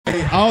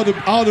Hey,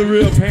 all the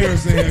real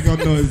parents in here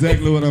gonna know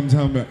exactly what I'm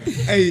talking about.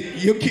 Hey,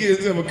 your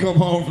kids ever come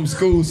home from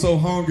school so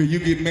hungry you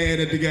get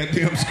mad at the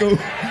goddamn school?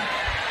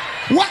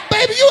 What,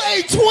 baby, you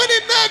ate 20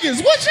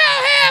 nuggets. What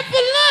y'all have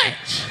for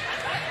lunch?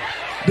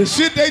 The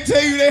shit they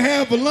tell you they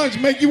have for lunch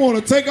make you want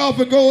to take off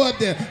and go up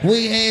there.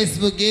 We had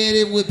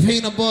spaghetti with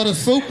peanut butter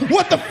soup.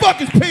 What the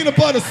fuck is peanut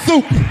butter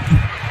soup?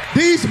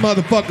 These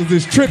motherfuckers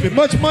is tripping.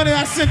 Much money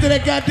I sent to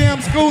that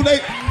goddamn school, they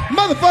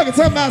motherfuckers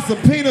talking about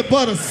some peanut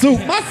butter soup.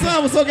 My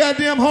son was so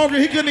goddamn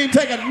hungry he couldn't even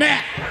take a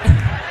nap.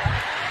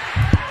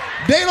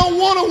 They don't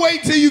want to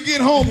wait till you get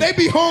home. They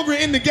be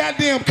hungry in the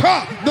goddamn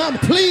car. Mom,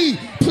 please,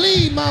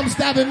 Mom,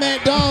 stop at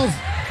McDonald's.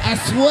 I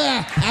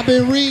swear, I've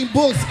been reading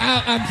books.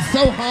 I'm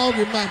so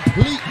hungry, man.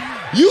 Please.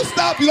 You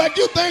stop. You like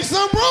you think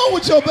something wrong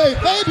with your baby.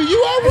 Baby,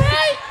 you all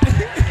right?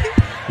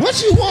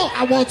 What you want?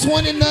 I want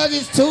 20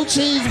 nuggets, 2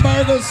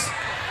 cheeseburgers,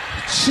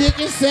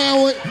 chicken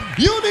sandwich.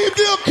 You don't even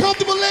feel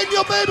comfortable letting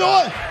your baby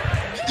order.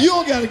 You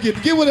don't gotta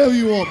get whatever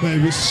you want,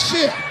 baby.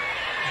 Shit.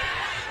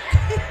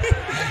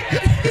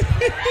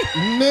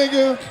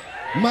 Nigga,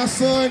 my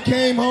son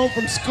came home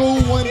from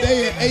school one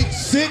day and ate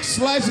 6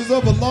 slices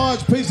of a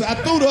large pizza. I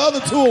threw the other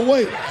 2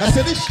 away. I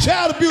said, this is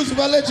child abuse if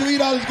I let you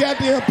eat all this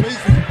goddamn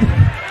pizza.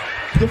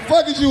 The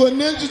fuck is you, a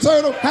Ninja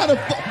Turtle? How the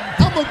fuck?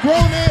 I'm a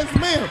grown-ass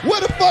man.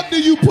 Where the fuck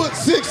do you put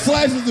 6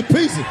 slices of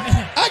pizza?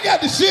 I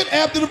got the shit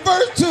after the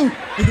first 2.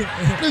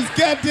 This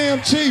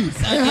goddamn cheese.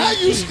 And how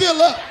you still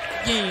up?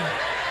 Yeah.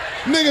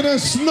 Nigga done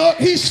snuck.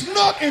 He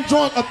snuck and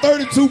drunk a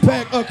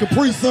 32-pack of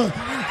Capri Sun.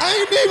 I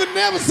ain't even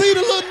never see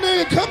the little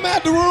nigga come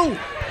out the room.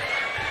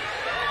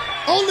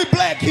 Only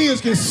black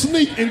kids can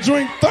sneak and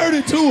drink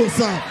 32 or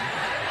something.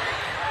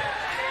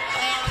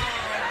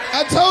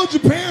 I told you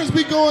parents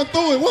be going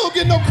through it. We don't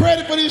get no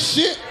credit for this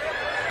shit.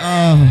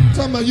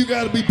 Talking about you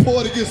gotta be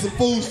poor to get some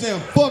food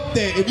stamps. Fuck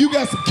that. If you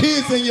got some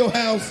kids in your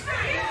house,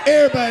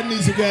 everybody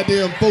needs a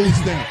goddamn food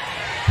stamp.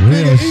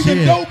 Nigga,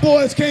 even dope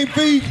boys can't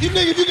feed. You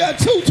nigga, if you got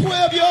 2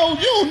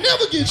 12-year-olds, you don't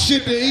never get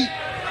shit to eat.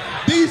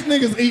 These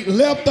niggas eat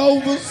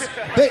leftovers.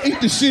 They eat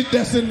the shit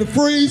that's in the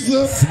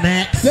freezer.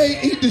 Snacks.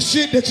 They eat the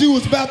shit that you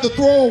was about to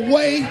throw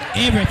away.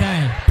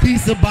 Everything.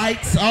 Pizza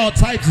bites, all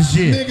types of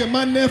shit. Nigga,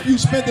 my nephew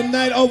spent the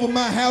night over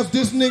my house.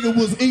 This nigga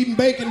was eating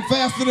bacon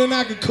faster than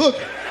I could cook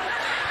it.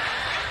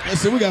 I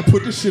said, we gotta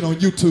put this shit on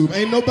YouTube.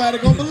 Ain't nobody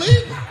gonna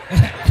believe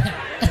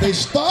it. They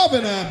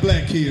starving our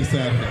black kids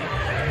out here.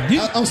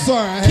 I'm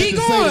sorry, I had to say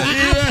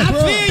that. I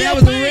feel that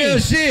was the real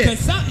shit.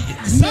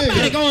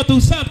 Somebody going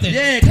through something.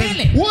 Yeah,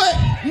 what?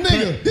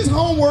 Nigga, this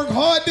homework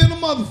hard than a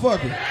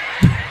motherfucker.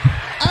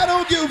 I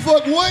don't give a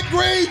fuck what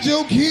grade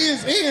your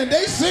kids in.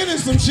 They sending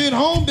some shit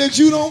home that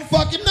you don't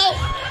fucking know.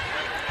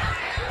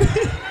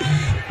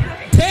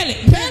 Tell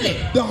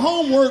it. The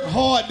homework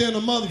hard than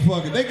a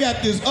motherfucker. They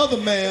got this other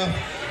math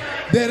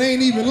that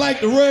ain't even like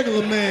the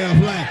regular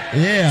math.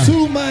 Like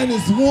 2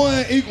 minus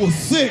 1 equals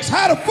 6.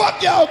 How the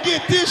fuck y'all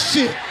get this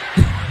shit?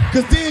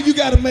 Cause then you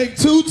gotta make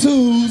 2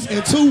 2s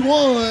and 2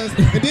 1s,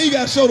 and then you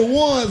gotta show the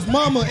 1s,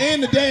 mama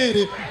and the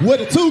daddy, where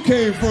the 2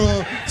 came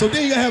from. So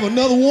then you gotta have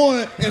another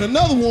 1 and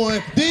another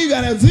 1. Then you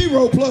gotta have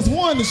 0 plus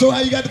 1 to show how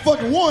you got the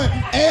fucking 1.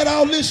 Add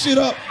all this shit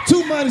up.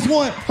 2 minus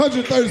 1,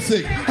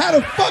 136. How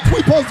the fuck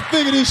we supposed to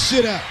figure this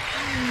shit out?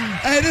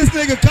 Hey, this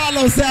nigga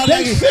Karlous sound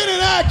like they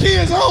sending our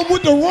kids home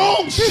with the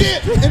wrong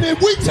shit, and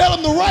if we tell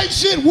them the right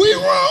shit, we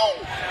wrong.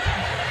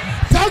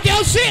 Talk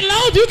your shit,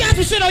 Lord. You got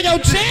some shit on your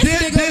chest,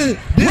 nigga.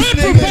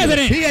 Run for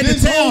president. He had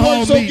this to tell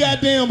homework so me.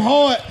 goddamn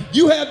hard.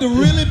 You have to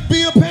really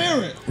be a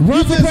parent. Run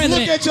you for just president.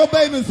 look at your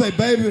baby and say,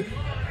 baby,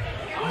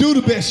 do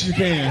the best you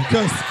can,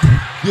 because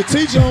your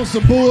teacher on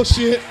some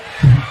bullshit.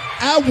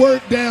 I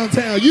work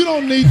downtown. You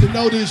don't need to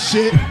know this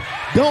shit.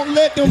 Don't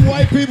let them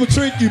white people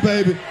trick you,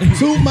 baby.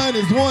 2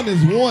 minus 1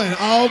 is 1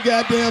 all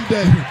goddamn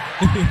day.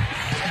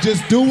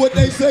 Just do what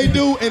they say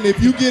do, and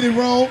if you get it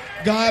wrong,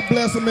 God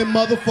bless them and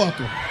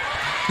motherfucker.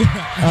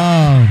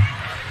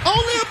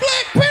 Only a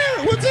black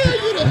parent will tell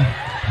you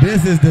that.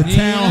 This is the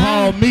town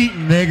hall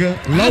meeting, nigga.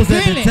 Los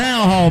at the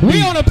town hall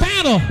meeting. We on a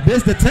panel.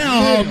 This the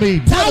town hall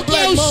meeting. Talk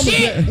your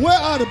shit. Where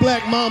are the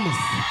black mamas?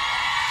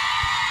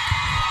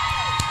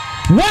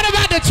 What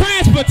about the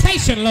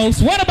transportation,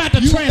 Los? What about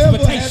the you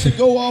transportation? You ever had to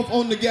go off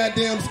on the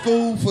goddamn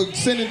school for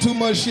sending too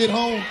much shit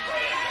home?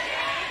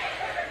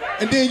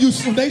 And then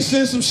they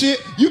send some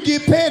shit, you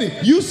get petty.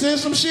 You send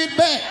some shit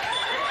back.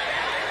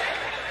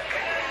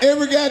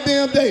 Every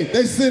goddamn day,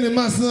 they sending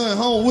my son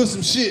home with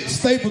some shit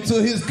stapled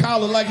to his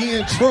collar like he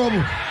in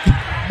trouble.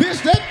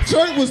 Bitch, that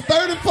shirt was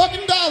 $30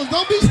 fucking.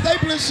 Don't be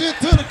stapling shit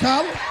to the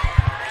collar.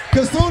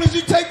 Cause soon as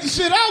you take the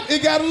shit out,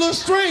 it got a little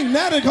string.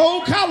 Now the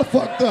whole collar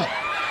fucked up.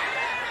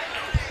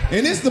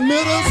 And it's the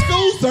middle of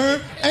school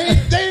term.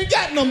 They ain't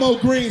got no more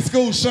green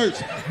school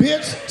shirts.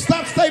 Bitch,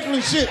 stop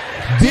stapling shit.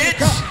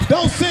 Bitch.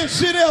 Don't send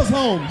shit else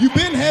home. You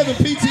been having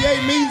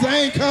PTA meetings, I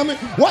ain't coming.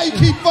 Why you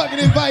keep fucking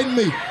inviting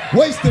me?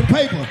 Wasting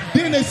paper.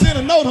 Then they send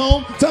a note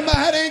home talking about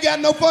how they ain't got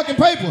no fucking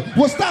paper.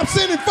 Well, stop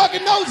sending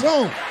fucking notes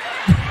home.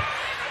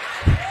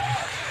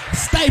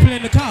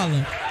 Stapling the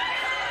collar.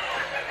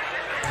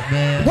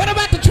 Man. What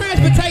about the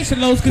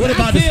transportation, Los, because What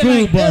about I the feel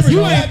school like bus? you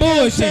ain't Every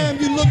bullshit. time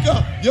you look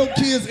up, your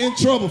kid's in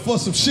trouble for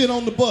some shit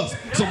on the bus.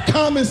 Some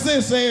common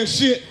sense ass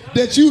shit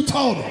that you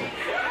taught them.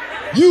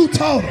 You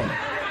taught them.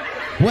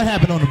 What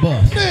happened on the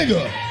bus?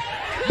 Nigga,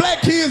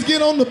 black kids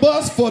get on the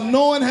bus for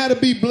knowing how to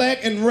be black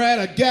and ride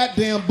a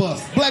goddamn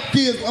bus. Black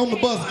kids on the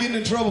bus getting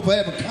in trouble for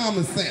having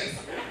common sense.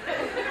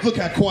 Look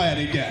how quiet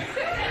they got.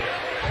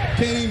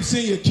 Can't even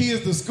send your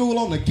kids to school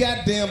on the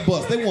goddamn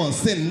bus. They want to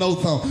send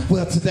notes on.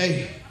 Well,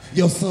 today,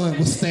 your son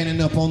was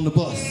standing up on the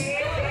bus.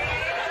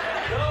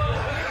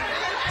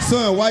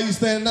 Son, why you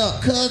standing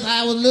up? Cause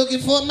I was looking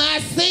for my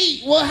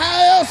seat. Well,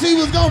 how else he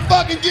was gonna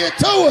fucking get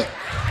to it?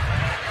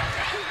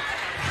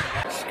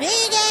 Screw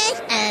you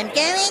guys, I'm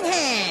going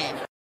home.